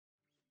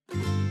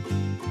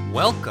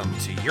Welcome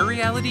to Your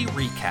Reality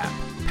Recap,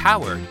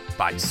 powered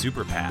by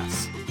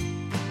Superpass.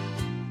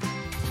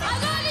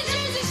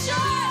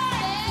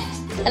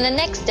 And the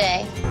next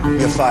day,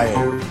 you're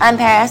fired. I'm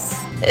Paris.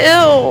 Ew.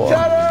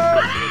 Shut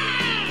up!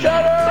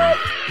 Shut up!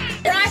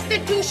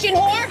 Prostitution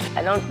whore!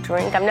 I don't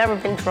drink. I've never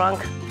been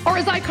drunk. Or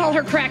as I call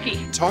her,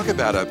 cracky. Talk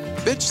about a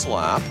bitch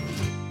slap.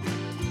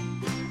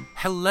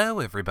 Hello,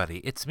 everybody.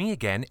 It's me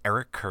again,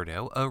 Eric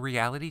Curto, a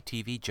reality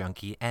TV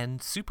junkie and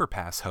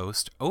Superpass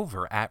host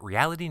over at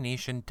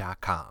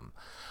RealityNation.com.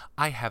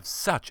 I have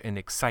such an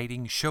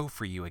exciting show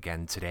for you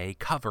again today,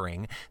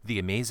 covering The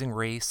Amazing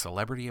Race,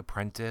 Celebrity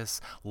Apprentice,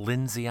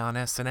 Lindsay on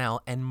SNL,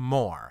 and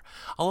more.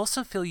 I'll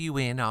also fill you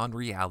in on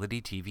reality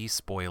TV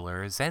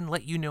spoilers and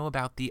let you know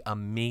about the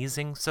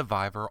Amazing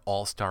Survivor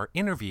All-Star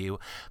interview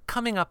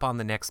coming up on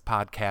the next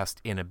podcast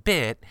in a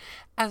bit,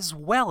 as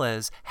well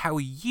as how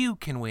you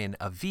can win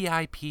a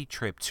VIP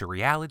trip to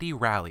Reality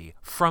Rally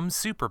from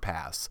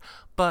Superpass.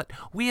 But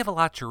we have a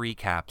lot to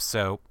recap,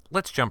 so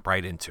let's jump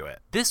right into it.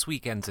 This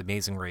weekend's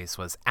Amazing Race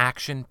was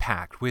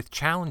action-packed with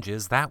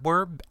challenges that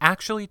were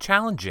actually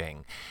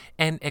challenging,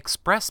 an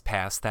express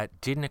pass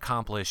that didn't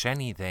accomplish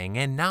anything,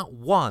 and not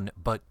one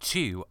but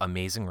two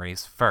Amazing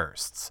Race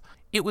firsts.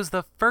 It was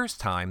the first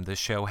time the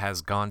show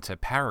has gone to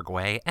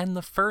Paraguay and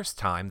the first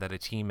time that a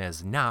team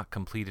has not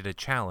completed a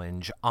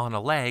challenge on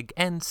a leg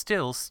and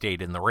still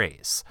stayed in the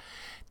race.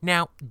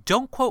 Now,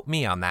 don't quote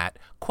me on that,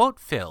 quote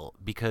Phil,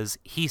 because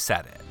he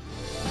said it.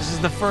 This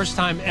is the first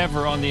time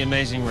ever on The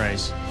Amazing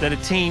Race that a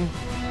team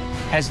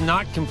has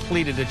not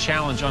completed a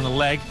challenge on a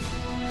leg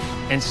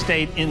and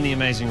stayed in The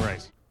Amazing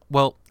Race.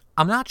 Well,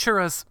 I'm not sure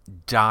us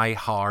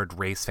die-hard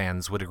race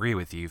fans would agree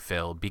with you,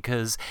 Phil,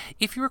 because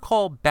if you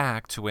recall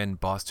back to when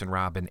Boston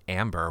Rob and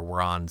Amber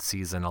were on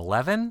season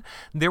 11,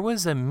 there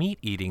was a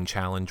meat-eating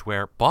challenge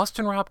where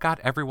Boston Rob got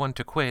everyone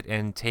to quit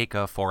and take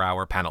a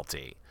 4-hour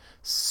penalty.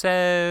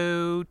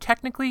 So,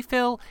 technically,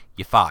 Phil,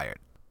 you fired.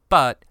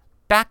 But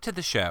back to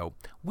the show.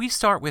 We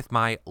start with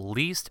my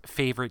least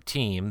favorite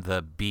team,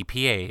 the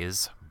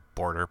BPAs,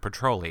 Border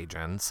Patrol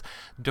Agents,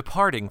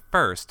 departing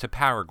first to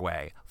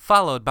Paraguay,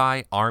 followed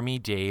by Army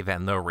Dave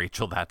and the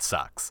Rachel That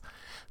Sucks.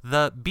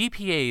 The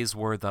BPAs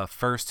were the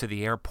first to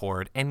the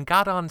airport and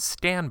got on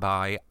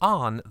standby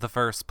on the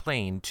first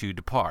plane to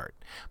depart.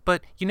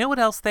 But you know what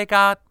else they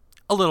got?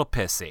 A little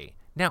pissy.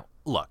 Now,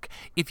 look,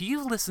 if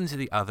you've listened to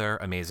the other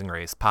Amazing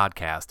Race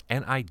podcast,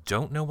 and I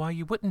don't know why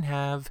you wouldn't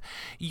have,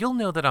 you'll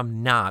know that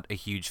I'm not a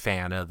huge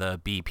fan of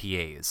the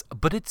BPAs,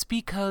 but it's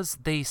because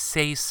they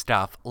say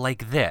stuff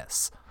like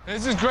this.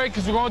 This is great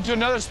because we're going to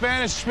another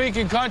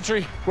Spanish-speaking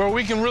country where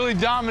we can really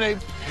dominate.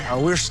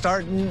 We're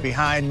starting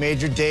behind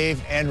Major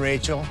Dave and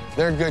Rachel.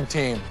 They're a good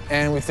team,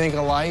 and we think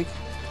alike.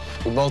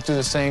 We both do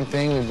the same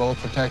thing. We both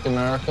protect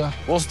America.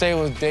 We'll stay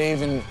with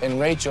Dave and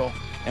Rachel,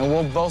 and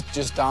we'll both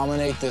just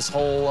dominate this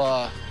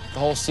the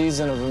whole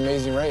season of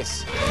Amazing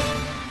Race.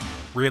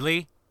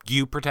 Really?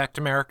 You protect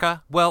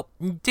America? Well,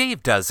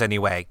 Dave does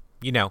anyway.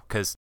 You know,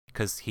 because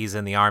he's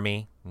in the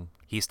Army.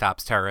 He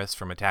stops terrorists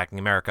from attacking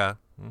America.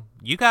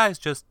 You guys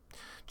just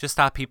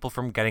stop people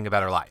from getting a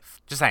better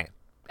life. Just saying.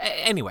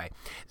 Anyway,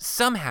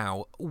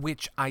 somehow,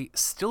 which I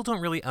still don't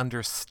really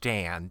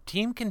understand,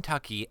 Team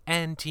Kentucky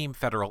and Team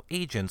Federal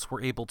Agents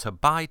were able to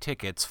buy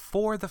tickets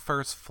for the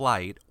first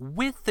flight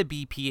with the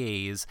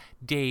BPAs,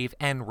 Dave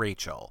and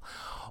Rachel.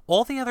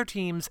 All the other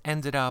teams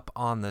ended up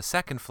on the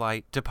second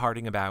flight,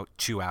 departing about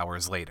 2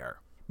 hours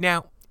later.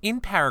 Now, in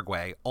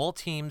Paraguay, all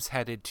teams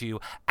headed to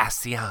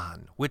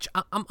Asean, which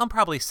I'm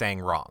probably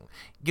saying wrong.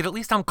 Yet at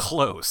least I'm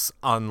close,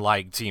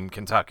 unlike Team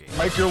Kentucky.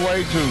 Make your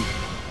way to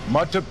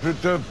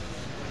Matapita.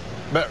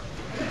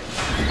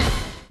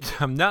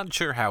 I'm not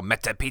sure how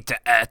Metapita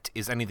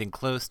is anything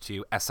close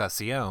to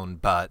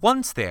Asacion, but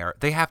once there,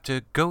 they have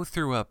to go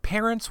through a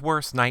parent's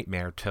worst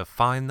nightmare to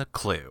find the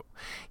clue.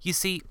 You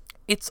see,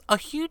 it's a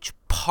huge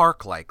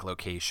park-like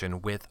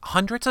location with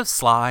hundreds of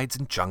slides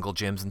and jungle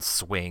gyms and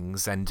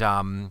swings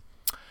and,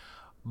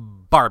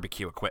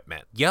 barbecue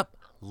equipment. Yep,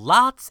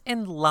 lots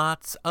and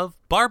lots of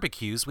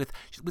barbecues with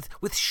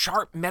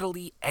sharp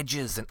metal-y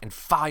edges and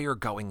fire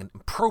going and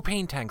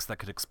propane tanks that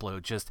could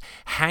explode just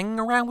hanging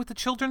around with the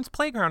children's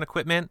playground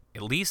equipment.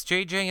 At least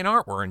JJ and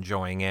Art were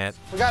enjoying it.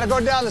 We gotta go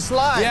down the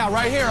slide. Yeah,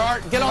 right here,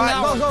 Art. Get on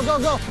that one.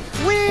 Go.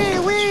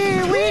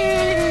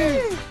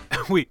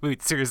 Wee.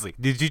 Wait, seriously,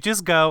 did you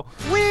just go?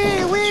 Wee.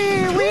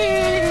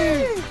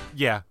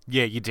 Yeah,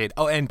 you did.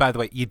 Oh, and by the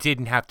way, you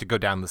didn't have to go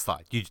down the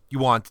slide. You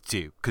wanted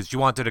to, because you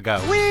wanted to go.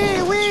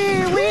 Wee.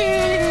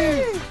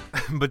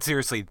 But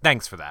seriously,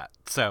 thanks for that.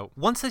 So,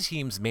 once the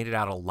teams made it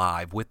out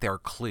alive with their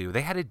clue,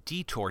 they had a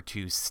detour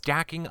to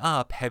stacking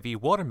up heavy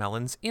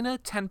watermelons in a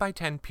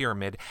 10x10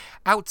 pyramid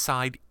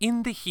outside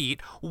in the heat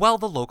while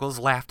the locals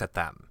laughed at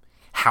them.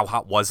 How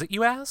hot was it,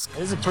 you ask?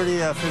 It is a pretty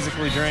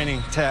physically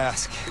draining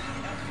task,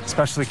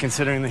 especially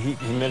considering the heat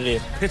and humidity.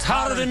 It's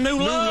hotter than new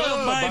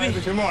love, baby.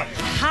 Come on.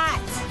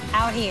 Hot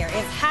out here.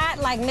 It's hot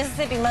like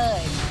Mississippi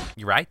mud.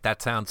 You're right,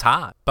 that sounds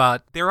hot.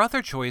 But their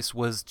other choice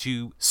was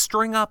to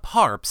string up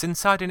harps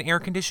inside an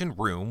air-conditioned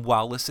room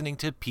while listening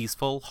to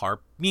peaceful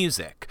harp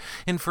music.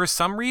 And for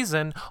some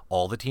reason,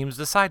 all the teams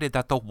decided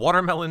that the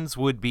watermelons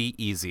would be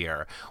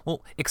easier.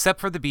 Well,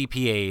 except for the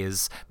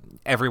BPAs,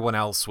 everyone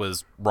else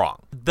was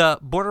wrong. The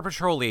Border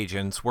Patrol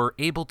agents were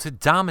able to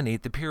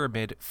dominate the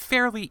pyramid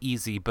fairly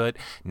easy, but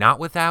not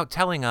without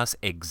telling us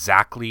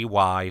exactly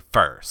why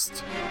first.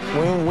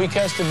 When we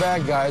catch the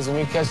bad guys and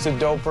we catch the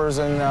dopers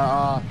and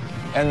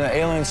the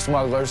alien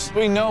smugglers,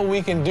 we know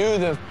we can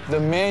do the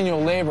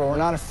manual labor. We're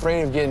not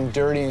afraid of getting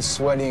dirty and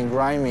sweaty and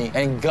grimy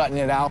and gutting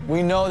it out.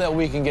 We know that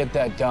we can get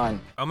that done.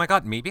 Oh my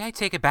god, maybe I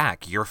take it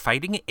back. You're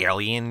fighting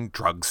alien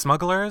drug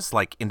smugglers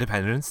like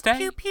Independence Day?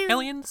 Pew, pew.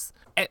 Aliens?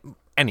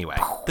 Anyway,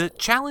 the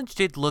challenge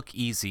did look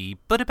easy,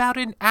 but about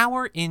an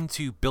hour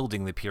into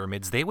building the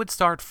pyramids, they would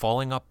start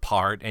falling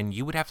apart and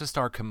you would have to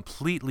start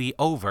completely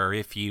over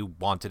if you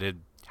wanted to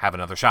have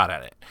another shot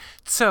at it.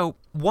 So,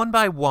 one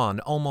by one,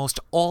 almost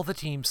all the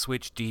teams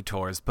switched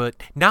detours,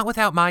 but not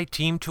without my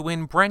team to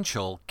win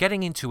Brenchel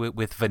getting into it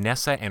with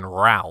Vanessa and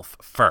Ralph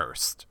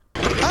first.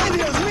 Ay,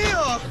 Dios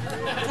mío!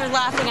 They're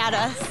laughing at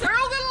us. They're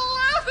all gonna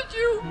laugh at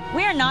you!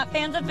 We are not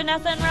fans of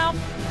Vanessa and Ralph.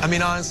 I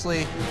mean,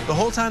 honestly, the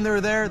whole time they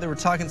were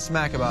talking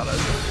smack about us.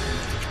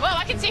 Well,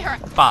 I can see her.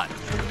 But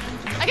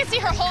I can see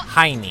her whole...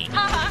 Heine. All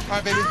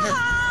right, baby, here.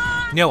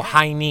 No,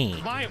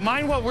 Heine.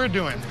 Mind what we're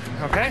doing,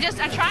 okay?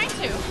 I'm trying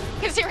to. You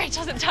can see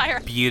Rachel's entire...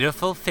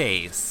 Beautiful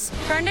face.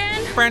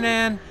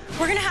 Brendan,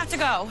 we're gonna have to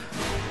go.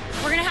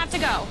 We're gonna have to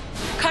go.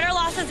 Cut our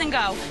losses and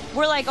go.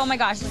 We're like, oh my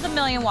gosh, this is 1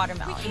 million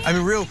watermelons. I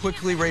mean, real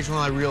quickly,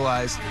 Rachel and I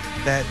realized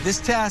that this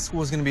task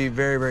was going to be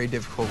very, very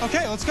difficult.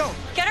 Okay, let's go.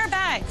 Get our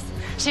bags.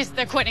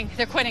 They're quitting.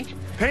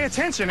 Pay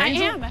attention,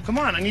 Angel. I am. Come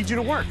on, I need you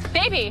to work.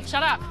 Baby,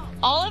 shut up.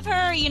 All of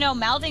her,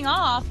 mouthing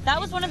off,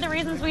 that was one of the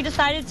reasons we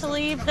decided to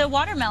leave the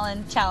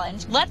watermelon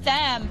challenge. Let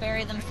them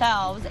bury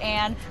themselves,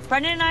 and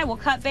Brendan and I will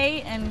cut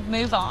bait and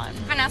move on.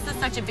 Vanessa's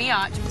such a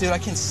biatch. Dude, I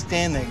can't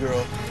stand that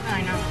girl.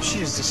 I know.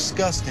 She is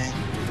disgusting.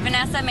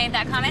 Vanessa made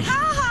that comment, ha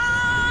ha!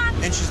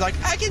 And she's like,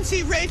 I can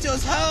see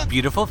Rachel's, huh?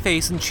 Beautiful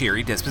face and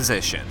cheery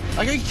disposition.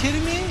 Are you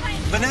kidding me?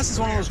 Vanessa's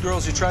one of those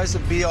girls who tries to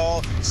be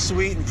all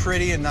sweet and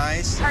pretty and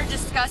nice. Her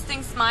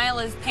disgusting smile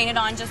is painted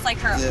on just like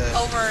her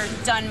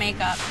overdone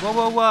makeup. Whoa,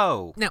 whoa,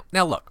 whoa.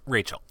 Now look,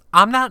 Rachel,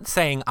 I'm not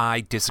saying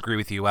I disagree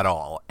with you at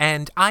all,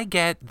 and I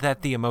get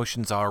that the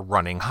emotions are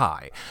running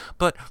high.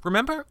 But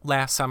remember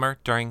last summer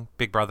during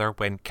Big Brother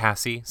when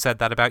Cassie said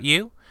that about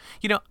you?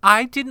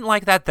 I didn't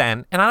like that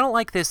then, and I don't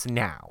like this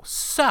now.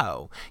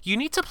 So, you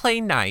need to play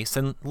nice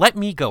and let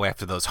me go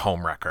after those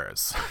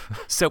homewreckers.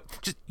 So,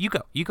 just you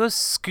go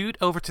scoot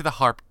over to the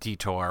harp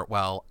detour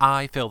while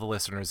I fill the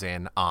listeners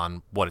in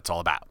on what it's all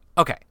about.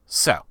 Okay,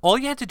 so all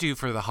you had to do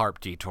for the harp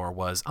detour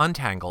was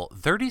untangle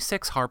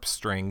 36 harp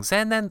strings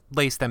and then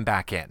lace them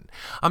back in.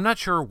 I'm not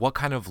sure what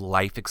kind of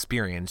life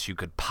experience you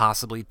could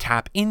possibly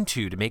tap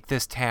into to make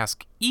this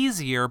task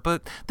easier,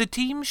 but the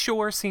team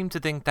sure seemed to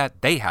think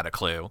that they had a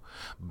clue.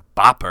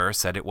 Bopper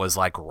said it was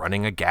like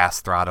running a gas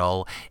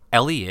throttle.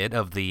 Elliot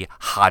of the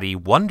Hottie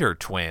Wonder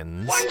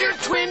Twins Wonder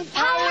Twin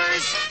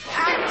powers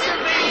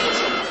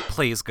activate!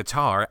 Plays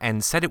guitar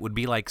and said it would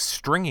be like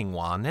stringing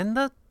one, and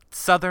the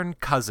Southern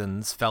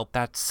Cousins felt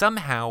that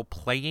somehow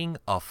playing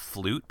a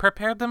flute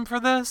prepared them for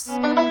this?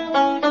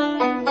 Well,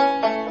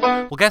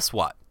 guess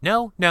what?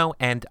 No,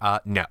 and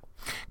no.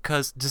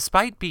 Because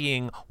despite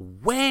being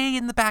way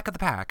in the back of the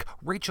pack,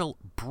 Rachel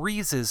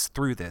breezes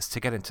through this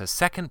to get into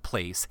second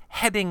place,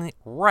 heading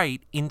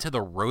right into the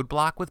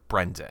roadblock with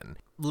Brendan.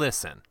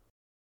 Listen.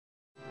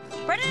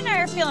 Brendan and I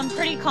are feeling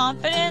pretty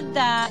confident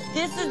that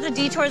this is the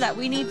detour that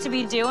we need to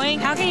be doing.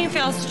 How can you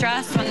feel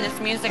stressed when this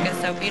music is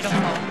so beautiful?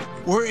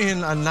 We're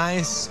in a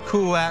nice,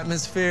 cool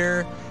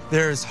atmosphere.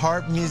 There's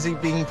harp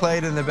music being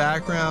played in the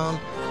background,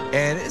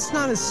 and it's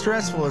not as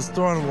stressful as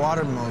throwing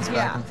watermelons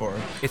back and forth.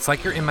 It's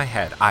like you're in my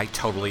head. I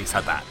totally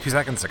said that 2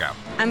 seconds ago.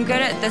 I'm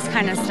good at this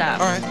kind of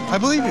stuff. All right, I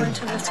believe you.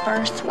 To this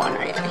first one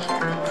right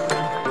here.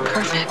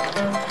 Perfect.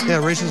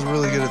 Yeah, Rachel's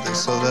really good at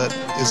this, so that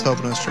is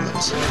helping us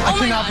tremendously. I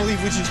cannot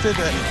believe we just did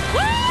that. Woo!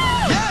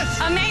 Yes!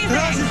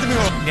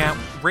 Amazing! Now,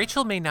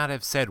 Rachel may not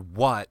have said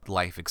what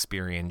life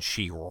experience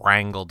she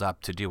wrangled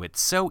up to do it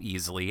so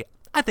easily.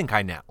 I think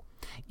I know.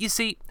 You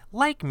see,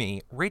 like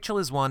me, Rachel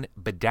is one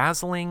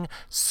bedazzling,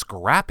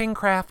 scrapping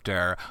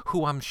crafter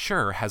who I'm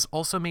sure has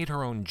also made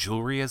her own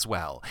jewelry as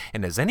well.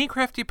 And as any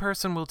crafty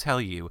person will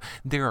tell you,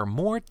 there are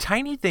more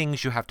tiny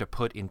things you have to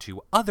put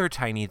into other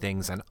tiny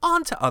things and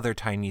onto other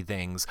tiny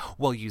things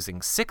while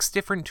using 6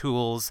 different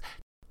tools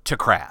to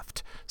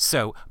craft.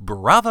 So,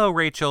 bravo,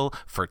 Rachel,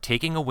 for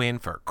taking a win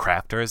for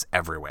crafters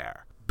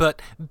everywhere.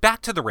 But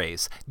back to the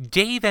race.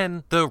 Dave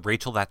and the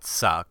Rachel That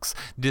Sucks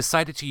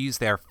decided to use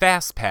their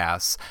Fast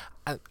Pass,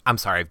 I'm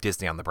sorry, I have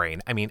Disney on the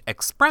brain,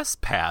 Express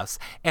Pass,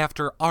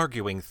 after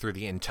arguing through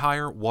the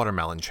entire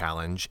watermelon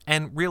challenge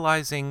and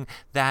realizing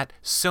that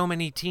so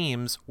many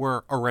teams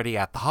were already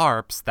at the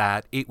harps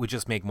that it would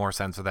just make more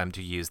sense for them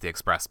to use the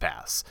Express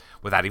Pass.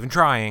 Without even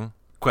trying,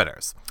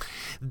 quitters.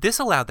 This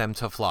allowed them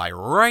to fly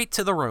right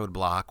to the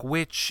roadblock,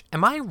 which,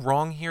 am I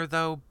wrong here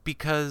though?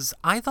 Because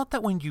I thought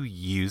that when you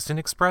used an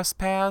express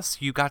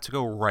pass, you got to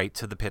go right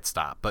to the pit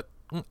stop, but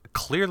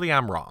clearly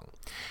I'm wrong.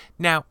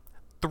 Now,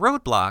 the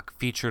roadblock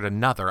featured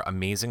another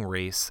Amazing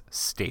Race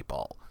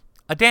staple,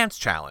 a dance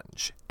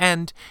challenge.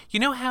 And you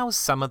know how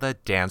some of the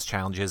dance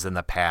challenges in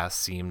the past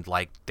seemed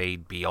like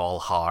they'd be all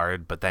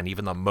hard, but then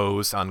even the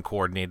most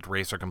uncoordinated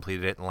racer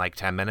completed it in like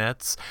 10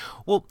 minutes?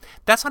 Well,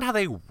 that's not how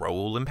they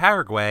roll in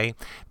Paraguay,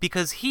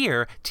 because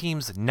here,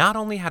 teams not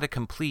only had to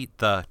complete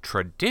the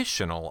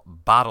traditional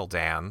bottle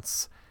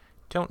dance,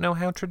 don't know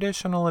how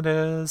traditional it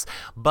is,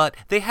 but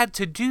they had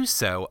to do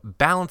so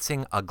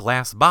balancing a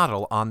glass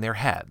bottle on their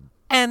head.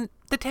 And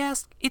the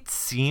task, it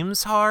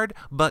seems hard,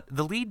 but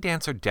the lead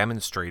dancer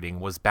demonstrating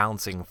was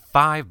balancing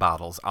 5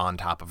 bottles on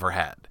top of her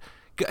head.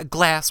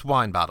 Glass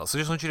wine bottles. So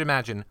I just want you to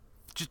imagine,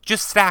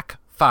 just stack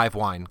 5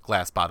 wine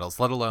glass bottles,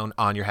 let alone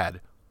on your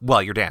head,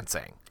 while you're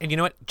dancing. And you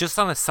know what? Just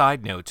on a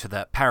side note to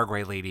the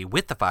Paraguay lady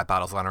with the 5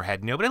 bottles on her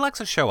head, nobody likes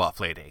a show-off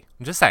lady.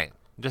 I'm just saying.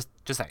 Just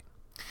saying.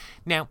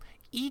 Now,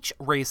 each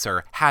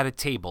racer had a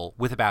table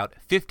with about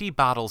 50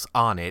 bottles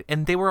on it,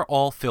 and they were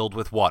all filled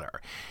with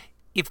water.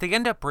 If they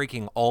end up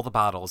breaking all the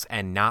bottles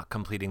and not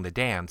completing the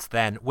dance,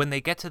 then when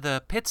they get to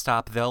the pit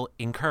stop, they'll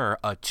incur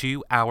a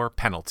 2-hour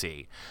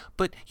penalty.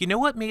 But you know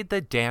what made the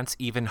dance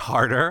even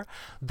harder?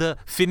 The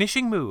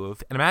finishing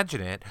move, and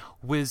imagine it,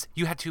 was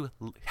you had to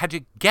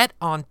get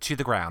onto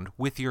the ground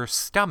with your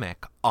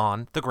stomach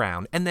on the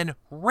ground and then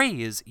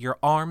raise your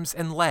arms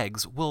and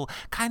legs while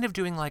kind of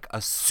doing like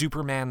a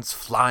Superman's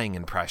flying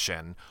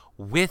impression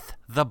with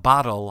the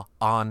bottle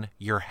on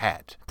your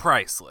head.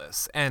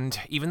 Priceless. And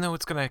even though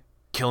it's going to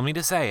kill me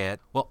to say it,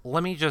 well,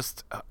 let me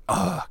just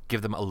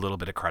give them a little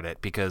bit of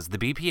credit, because the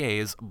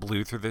BPAs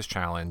blew through this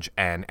challenge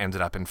and ended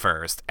up in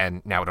first,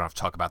 and now we don't have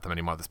to talk about them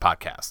anymore on this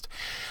podcast.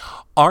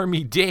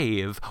 Army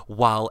Dave,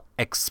 while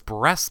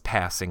express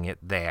passing it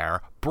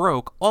there,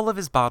 broke all of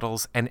his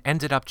bottles and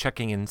ended up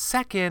checking in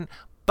second,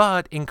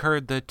 but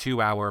incurred the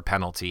 2-hour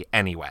penalty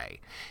anyway.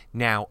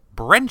 Now,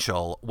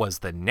 Brenchel was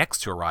the next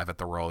to arrive at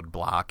the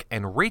roadblock,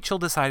 and Rachel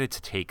decided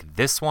to take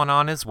this one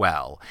on as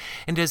well.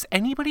 And as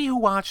anybody who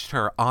watched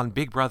her on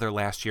Big Brother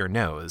last year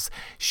knows,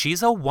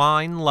 she's a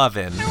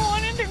wine-lovin'. I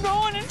wanted to go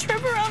on a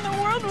trip around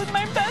the world with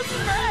my best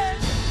friend.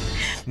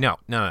 No.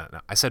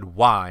 I said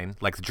wine,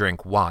 like the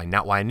drink wine,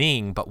 not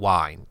whining, but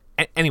wine.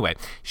 Anyway,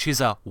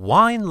 she's a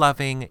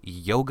wine-loving,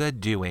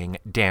 yoga-doing,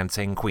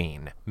 dancing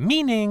queen,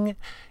 meaning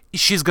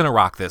she's gonna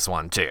rock this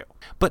one too.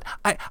 But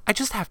I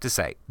just have to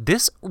say,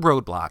 this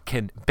roadblock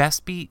can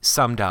best be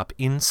summed up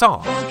in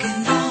song. Walking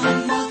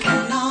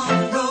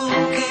on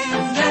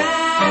broken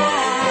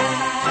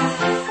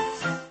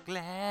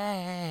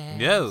glass.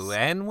 No,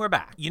 and we're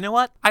back. You know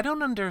what? I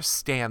don't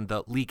understand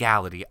the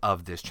legality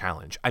of this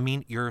challenge. I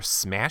mean, you're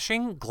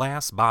smashing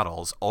glass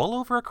bottles all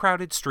over a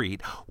crowded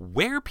street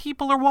where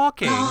people are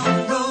walking.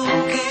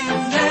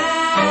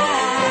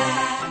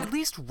 At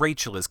least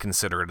Rachel is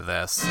considerate of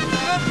this.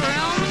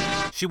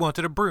 She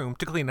wanted a broom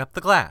to clean up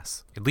the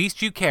glass. At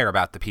least you care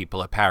about the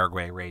people of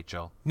Paraguay,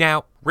 Rachel.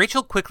 Now,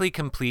 Rachel quickly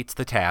completes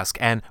the task,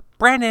 and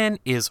Brennan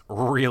is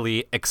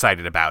really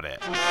excited about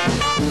it. You're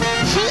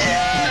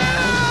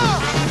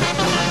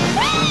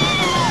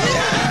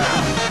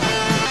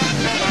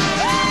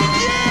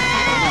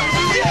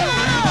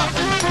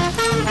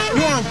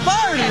on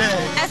fire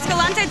today!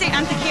 Escalante de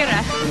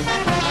Antequera.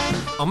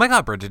 Oh my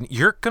god, Brendan,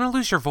 you're gonna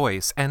lose your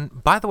voice.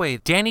 And by the way,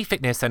 Danny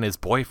Fitness and his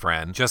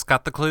boyfriend just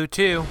got the clue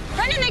too.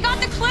 Brendan, they got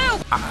the clue.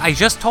 I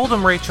just told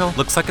him, Rachel.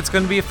 Looks like it's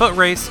gonna be a foot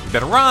race. You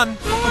better run.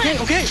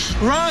 Okay,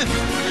 run!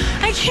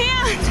 I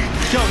can't.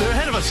 Yo, they're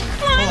ahead of us.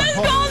 Come on, let's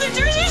go. The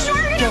Jersey Shore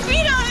are gonna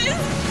beat us.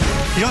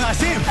 Yo, I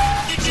see him.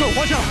 Let's go,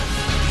 watch out.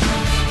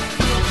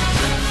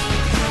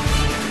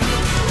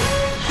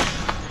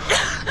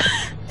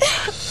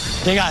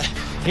 You got it.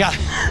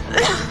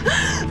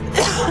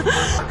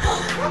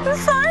 I'm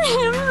sorry,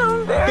 I'm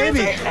so embarrassed. Baby,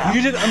 right now.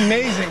 you did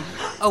amazing.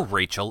 Oh,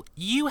 Rachel,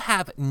 you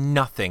have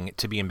nothing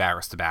to be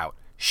embarrassed about.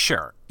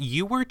 Sure,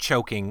 you were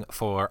choking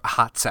for a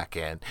hot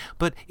second,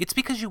 but it's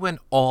because you went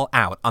all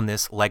out on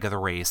this leg of the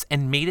race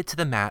and made it to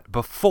the mat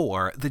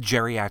before the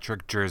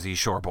geriatric Jersey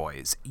Shore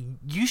boys.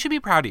 You should be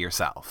proud of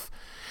yourself.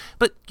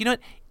 But you know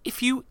what?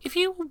 If you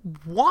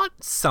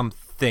want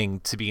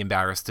something to be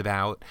embarrassed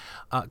about,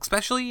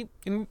 especially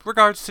in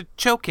regards to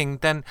choking,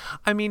 then,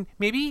 I mean,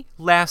 maybe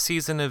last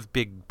season of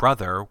Big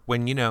Brother,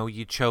 when,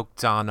 you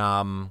choked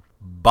on,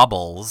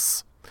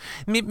 Bubbles,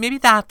 maybe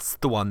that's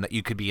the one that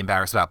you could be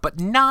embarrassed about, but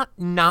not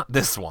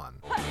this one.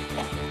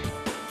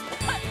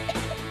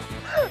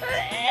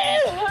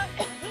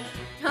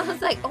 I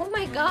was like, oh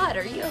my god,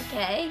 are you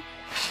okay?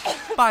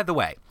 By the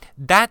way,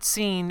 that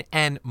scene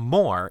and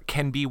more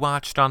can be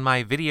watched on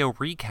my video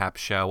recap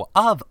show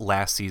of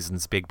last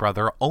season's Big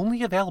Brother,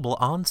 only available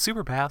on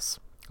Superpass.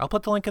 I'll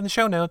put the link in the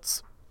show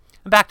notes.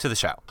 Back to the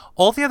show.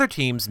 All the other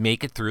teams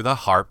make it through the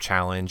Harp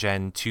Challenge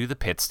and to the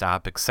pit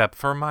stop, except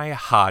for my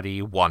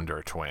hottie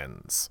Wonder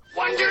Twins.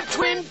 Wonder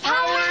Twin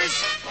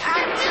powers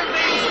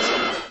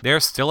activate! They're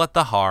still at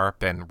the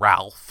harp, and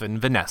Ralph and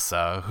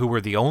Vanessa, who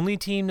were the only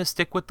team to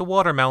stick with the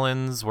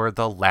watermelons, were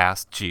the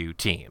last two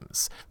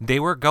teams. They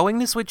were going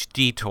to switch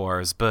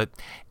detours, but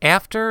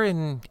after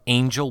an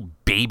Angel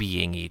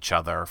babying each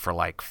other for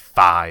like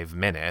 5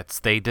 minutes,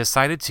 they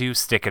decided to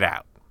stick it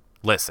out.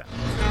 Listen.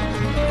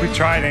 We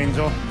tried,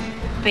 Angel.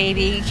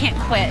 Baby, you can't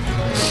quit.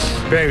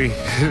 Baby,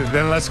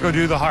 then let's go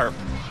do the harp.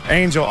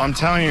 Angel, I'm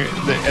telling you,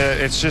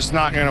 it's just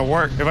not going to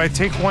work. If I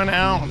take one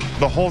out,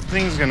 the whole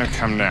thing's going to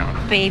come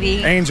down.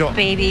 Baby, Angel,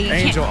 you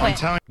Angel, can't I'm quit.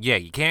 telling Yeah,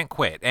 you can't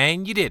quit,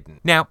 and you didn't.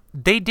 Now,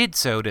 they did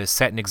so to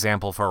set an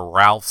example for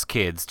Ralph's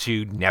kids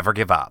to never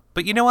give up.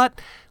 But you know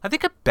what? I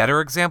think a better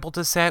example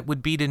to set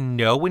would be to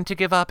know when to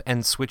give up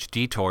and switch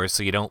detours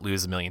so you don't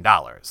lose $1 million.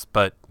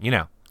 But,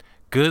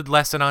 good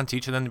lesson on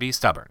teaching them to be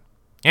stubborn.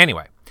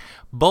 Anyway,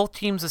 both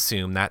teams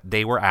assumed that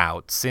they were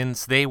out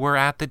since they were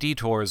at the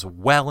detours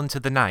well into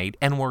the night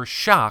and were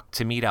shocked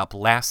to meet up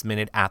last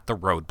minute at the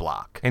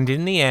roadblock. And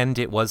in the end,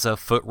 it was a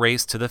foot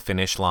race to the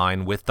finish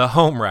line with the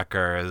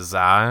homewreckers,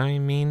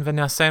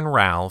 Vanessa and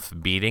Ralph,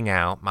 beating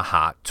out my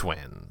hot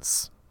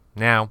twins.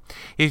 Now,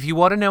 if you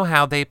want to know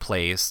how they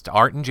placed,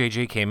 Art and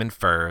JJ came in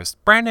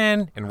first,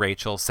 Brennan and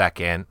Rachel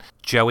second,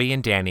 Joey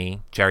and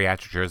Danny,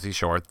 Geriatric Jersey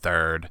Shore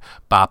third,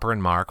 Bopper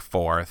and Mark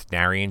fourth,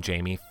 Nary and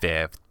Jamie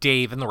fifth,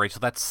 Dave and the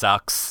Rachel That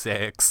Sucks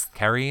sixth,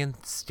 Carrie and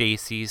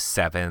Stacy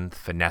seventh,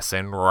 Vanessa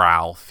and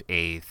Ralph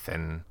eighth,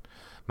 and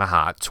my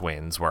hot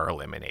twins were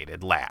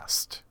eliminated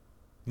last.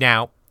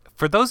 Now,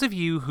 for those of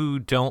you who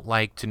don't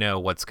like to know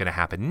what's going to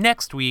happen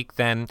next week,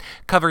 then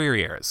cover your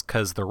ears,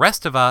 because the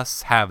rest of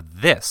us have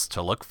this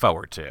to look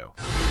forward to.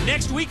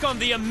 Next week on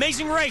The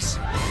Amazing Race,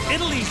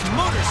 Italy's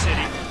Motor City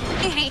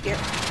I hate you.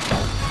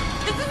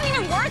 This isn't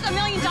even worth $1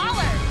 million.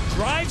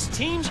 drives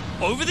teams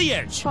over the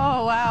edge.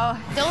 Oh, wow.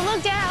 Don't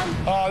look down.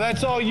 Oh,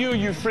 that's all you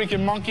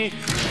freaking monkey.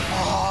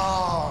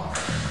 Oh.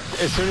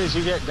 As soon as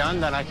you get done,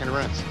 then I can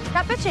rinse.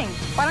 Stop bitching.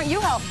 Why don't you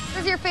help?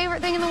 This is your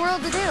favorite thing in the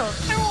world to do.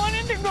 I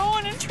wanted to go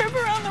on a trip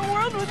around the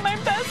world with my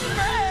best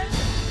friend.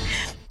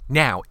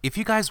 Now, if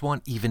you guys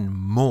want even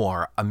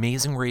more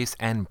Amazing Race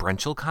and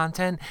Brenchel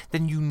content,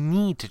 then you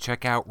need to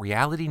check out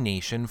Reality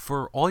Nation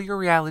for all your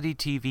reality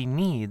TV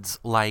needs,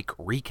 like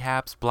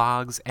recaps,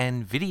 blogs,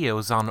 and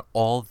videos on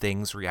all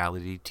things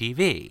reality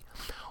TV.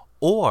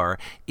 Or,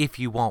 if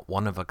you want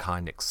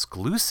one-of-a-kind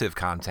exclusive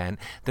content,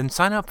 then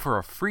sign up for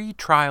a free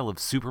trial of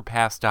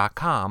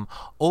Superpass.com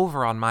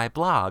over on my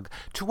blog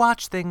to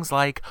watch things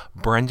like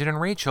Brendan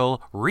and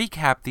Rachel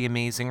recap The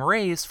Amazing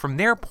Race from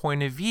their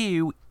point of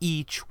view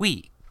each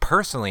week.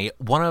 Personally,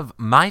 one of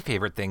my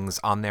favorite things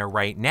on there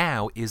right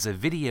now is a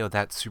video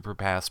that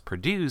Superpass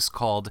produced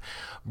called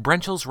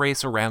Brenchel's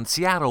Race Around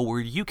Seattle, where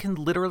you can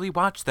literally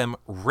watch them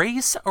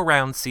race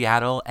around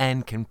Seattle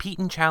and compete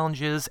in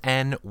challenges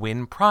and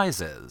win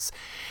prizes.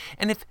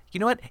 And if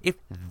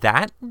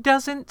that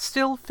doesn't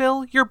still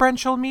fill your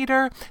Brenchel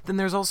meter, then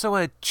there's also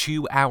a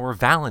 2-hour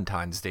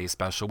Valentine's Day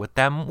special with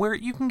them where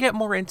you can get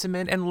more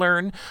intimate and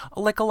learn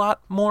a lot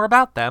more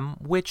about them,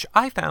 which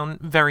I found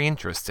very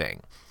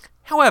interesting.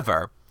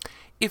 However,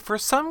 if for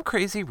some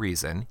crazy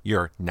reason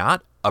you're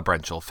not a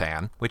Brenchel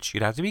fan, which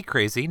you'd have to be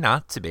crazy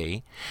not to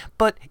be,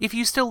 but if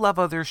you still love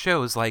other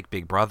shows like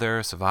Big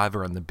Brother,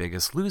 Survivor, and The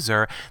Biggest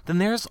Loser, then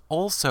there's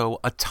also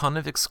a ton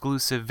of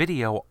exclusive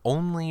video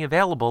only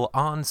available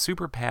on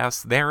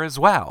Superpass there as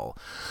well.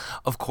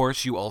 Of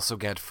course, you also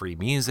get free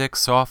music,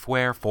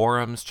 software,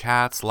 forums,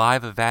 chats,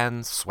 live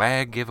events,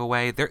 swag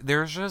giveaway.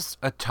 There's just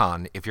a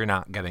ton if you're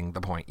not getting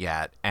the point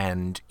yet,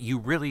 and you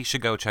really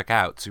should go check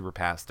out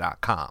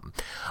Superpass.com.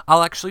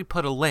 I'll actually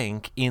put a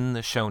link in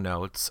the show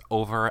notes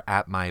over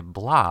at my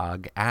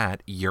blog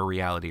at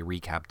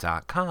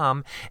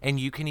yourrealityrecap.com, and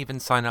you can even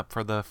sign up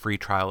for the free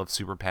trial of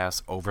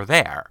Superpass over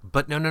there.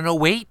 But no,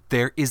 wait,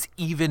 there is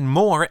even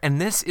more,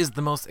 and this is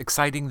the most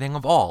exciting thing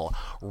of all.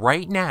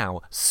 Right now,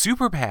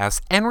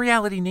 Superpass and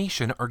Reality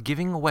Nation are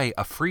giving away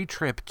a free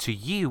trip to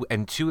you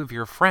and 2 of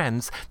your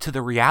friends to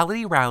the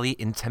Reality Rally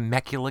in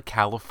Temecula,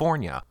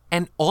 California.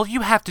 And all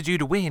you have to do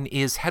to win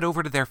is head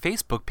over to their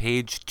Facebook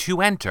page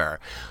to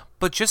enter.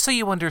 But just so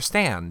you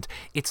understand,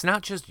 it's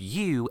not just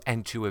you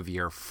and 2 of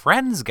your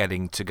friends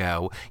getting to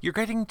go. You're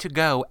getting to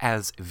go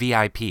as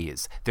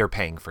VIPs. They're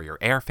paying for your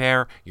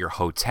airfare, your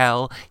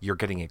hotel, you're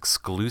getting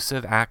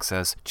exclusive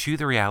access to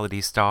the reality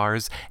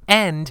stars,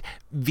 and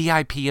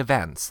VIP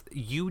events.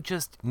 You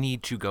just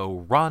need to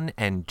go run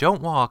and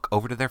don't walk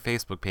over to their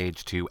Facebook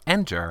page to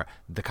enter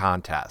the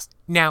contest.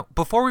 Now,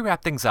 before we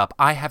wrap things up,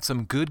 I have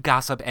some good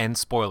gossip and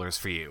spoilers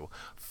for you.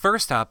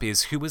 First up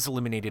is who was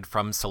eliminated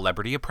from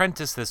Celebrity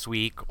Apprentice this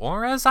week,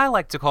 or as I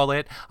like to call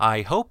it,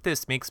 I hope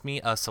this makes me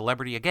a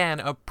celebrity again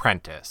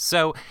apprentice.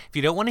 So if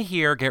you don't want to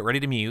hear, get ready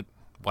to mute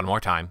one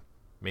more time.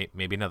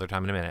 Maybe another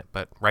time in a minute,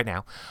 but right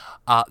now.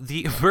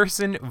 The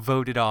person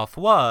voted off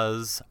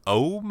was,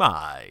 oh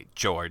my,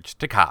 George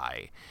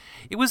Takei.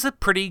 It was a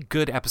pretty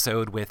good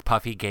episode with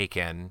Puffy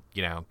Gaken,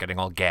 getting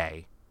all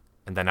gay.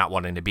 And then not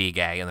wanting to be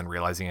gay, and then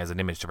realizing he has an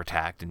image to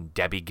protect, and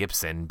Debbie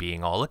Gibson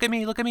being all, look at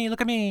me, look at me, look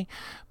at me.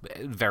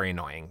 Very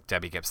annoying,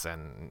 Debbie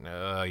Gibson.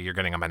 You're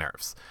getting on my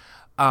nerves.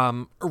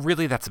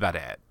 really, that's about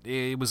it.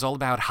 It was all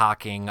about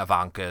hawking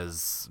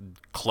Ivanka's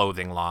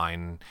clothing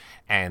line,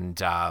 and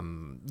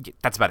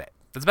that's about it.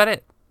 That's about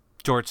it.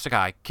 George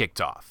Takei kicked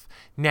off.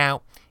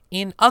 Now,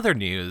 in other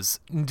news,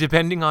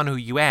 depending on who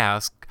you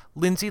ask,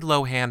 Lindsay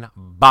Lohan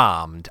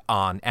bombed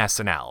on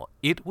SNL.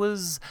 It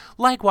was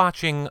like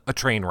watching a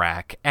train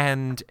wreck,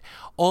 and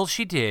all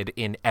she did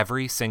in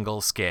every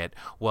single skit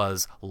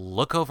was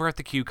look over at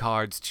the cue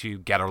cards to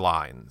get her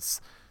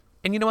lines.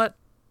 And you know what?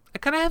 I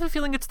kind of have a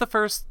feeling it's the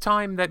first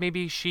time that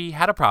maybe she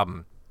had a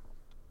problem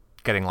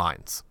getting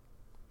lines.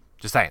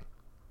 Just saying.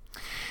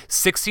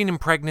 16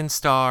 and pregnant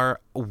star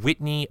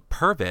Whitney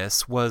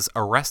Purvis was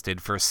arrested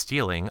for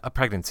stealing a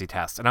pregnancy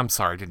test. And I'm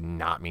sorry, I did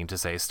not mean to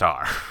say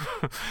star.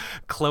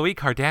 Khloe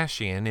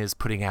Kardashian is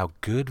putting out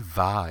good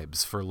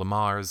vibes for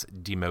Lamar's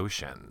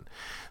demotion.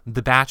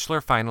 The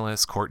Bachelor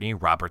finalist Courtney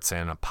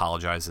Robertson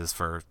apologizes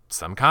for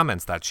some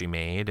comments that she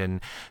made,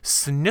 and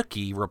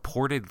Snooki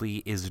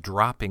reportedly is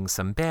dropping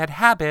some bad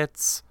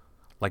habits,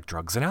 like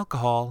drugs and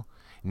alcohol,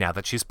 now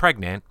that she's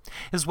pregnant,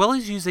 as well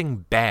as using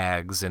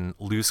bags and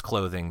loose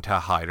clothing to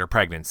hide her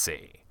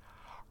pregnancy.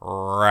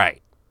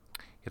 Right.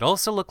 It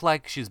also looked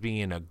like she's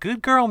being a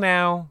good girl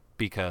now,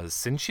 because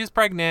since she's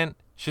pregnant,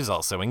 she's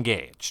also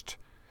engaged.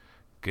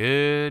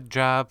 Good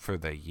job for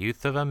the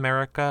youth of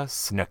America,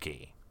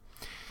 Snooki.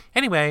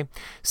 Anyway,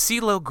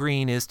 CeeLo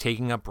Green is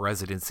taking up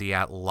residency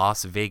at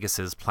Las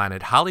Vegas's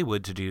Planet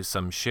Hollywood to do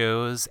some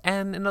shows,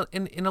 and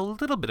in a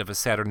little bit of a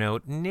sadder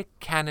note, Nick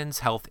Cannon's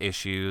health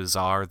issues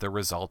are the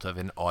result of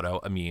an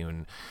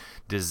autoimmune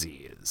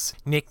disease.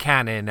 Nick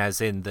Cannon,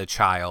 as in the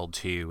child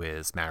who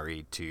is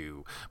married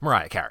to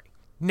Mariah Carey.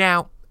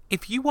 Now,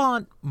 if you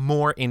want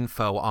more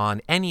info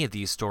on any of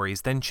these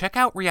stories, then check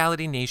out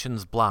Reality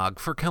Nation's blog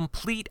for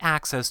complete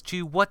access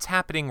to what's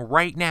happening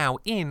right now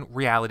in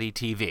reality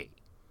TV.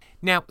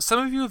 Now, some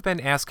of you have been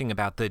asking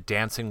about the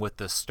Dancing with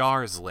the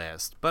Stars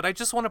list, but I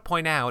just want to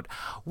point out,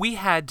 we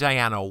had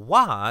Diana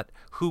Watt,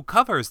 who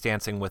covers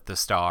Dancing with the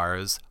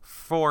Stars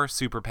for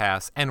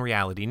Superpass and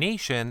Reality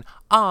Nation,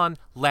 on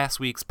last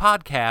week's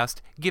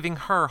podcast, giving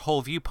her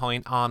whole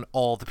viewpoint on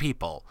all the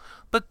people.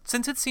 But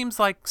since it seems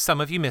like some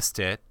of you missed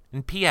it,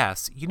 and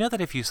P.S., you know that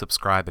if you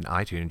subscribe in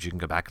iTunes, you can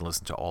go back and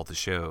listen to all the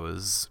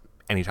shows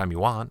anytime you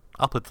want.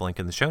 I'll put the link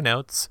in the show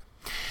notes.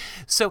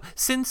 So,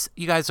 since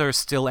you guys are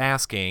still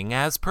asking,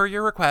 as per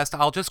your request,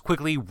 I'll just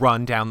quickly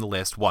run down the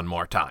list one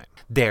more time.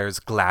 There's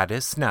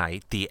Gladys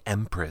Knight, the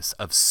Empress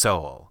of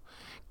Soul.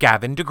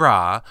 Gavin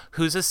DeGraw,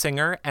 who's a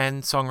singer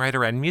and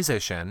songwriter and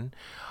musician.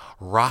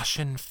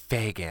 Roshan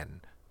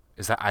Fagan.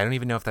 I don't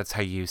even know if that's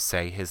how you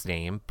say his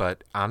name,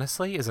 but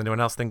honestly, is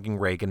anyone else thinking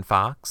Reagan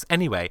Fox?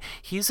 Anyway,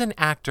 he's an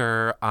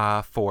actor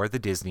for the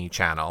Disney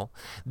Channel.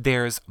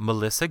 There's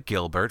Melissa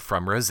Gilbert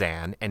from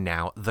Roseanne and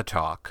now The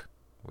Talk,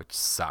 which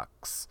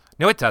sucks.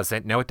 No, it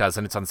doesn't.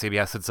 It's on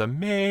CBS. It's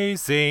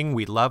amazing.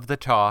 We love The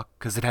Talk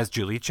because it has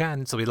Julie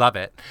Chen, so we love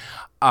it.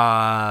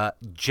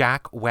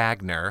 Jack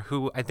Wagner,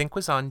 who I think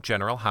was on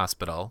General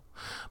Hospital.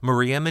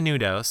 Maria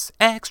Menounos,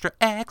 extra,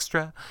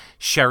 extra.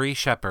 Sherry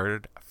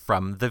Shepherd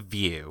from The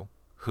View,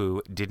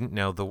 who didn't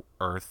know the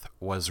Earth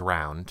was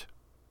round.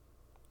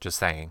 Just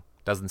saying.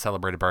 Doesn't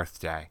celebrate a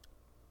birthday.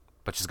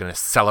 But she's going to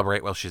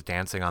celebrate while she's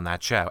dancing on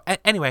that show.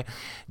 Anyway,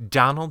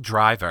 Donald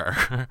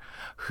Driver,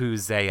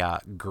 who's a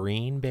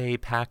Green Bay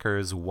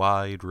Packers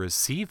wide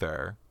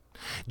receiver.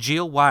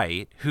 Jill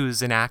White,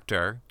 who's an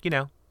actor,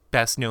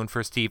 best known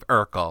for Steve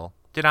Urkel.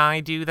 Did I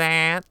do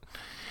that?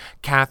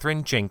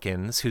 Catherine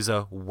Jenkins, who's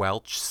a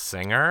Welsh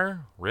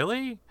singer.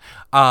 Really?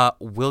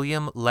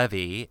 William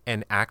Levy,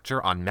 an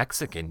actor on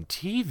Mexican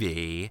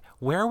TV.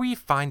 Where are we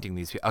finding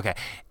these people? Okay.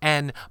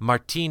 And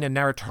Martina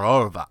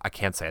Navratilova. I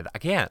can't say that.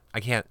 I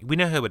can't. We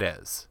know who it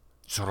is.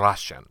 It's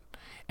Russian.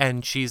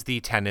 And she's the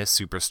tennis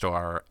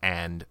superstar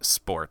and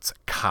sports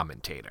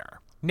commentator.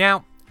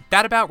 Now,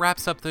 that about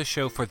wraps up the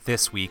show for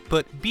this week,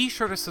 but be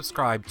sure to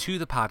subscribe to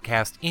the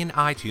podcast in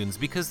iTunes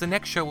because the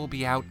next show will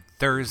be out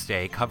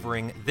Thursday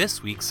covering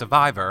this week's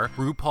Survivor,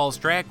 RuPaul's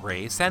Drag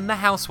Race, and The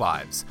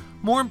Housewives.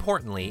 More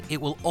importantly, it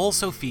will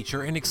also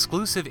feature an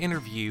exclusive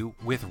interview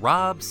with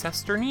Rob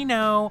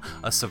Cesternino,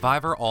 a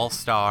Survivor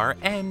All-Star,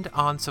 and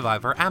on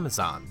Survivor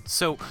Amazon.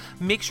 So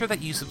make sure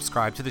that you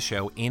subscribe to the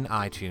show in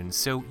iTunes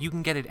so you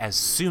can get it as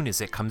soon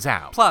as it comes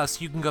out. Plus,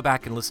 you can go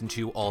back and listen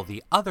to all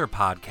the other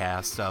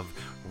podcasts of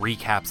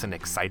recaps and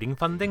exciting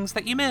fun things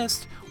that you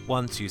missed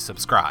once you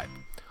subscribe.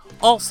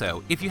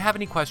 Also, if you have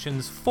any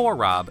questions for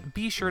Rob,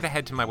 be sure to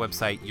head to my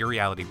website, Your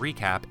Reality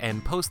Recap,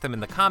 and post them in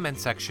the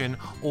comments section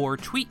or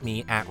tweet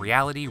me at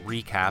Reality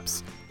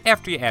Recaps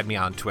after you add me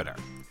on Twitter.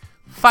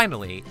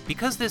 Finally,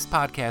 because this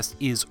podcast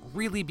is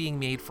really being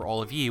made for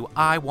all of you,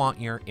 I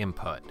want your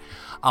input.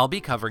 I'll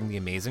be covering The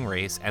Amazing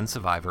Race and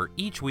Survivor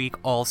each week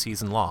all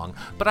season long,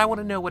 but I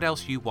want to know what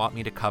else you want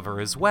me to cover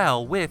as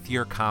well with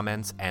your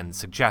comments and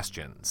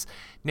suggestions.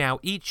 Now,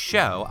 each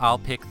show, I'll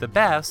pick the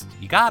best,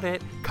 you got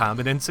it,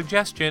 comment and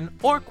suggestion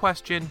or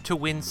question to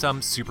win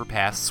some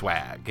SuperPass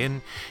swag,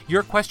 and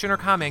your question or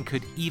comment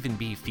could even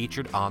be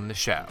featured on the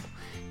show.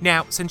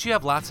 Now, since you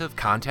have lots of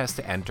contests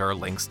to enter,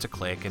 links to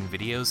click, and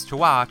videos to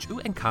watch,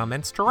 and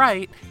comments to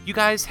write, you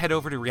guys head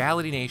over to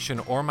Reality Nation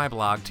or my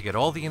blog to get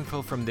all the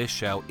info from this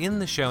show in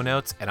the show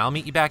notes, and I'll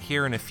meet you back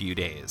here in a few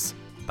days.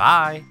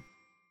 Bye!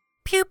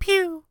 Pew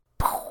pew!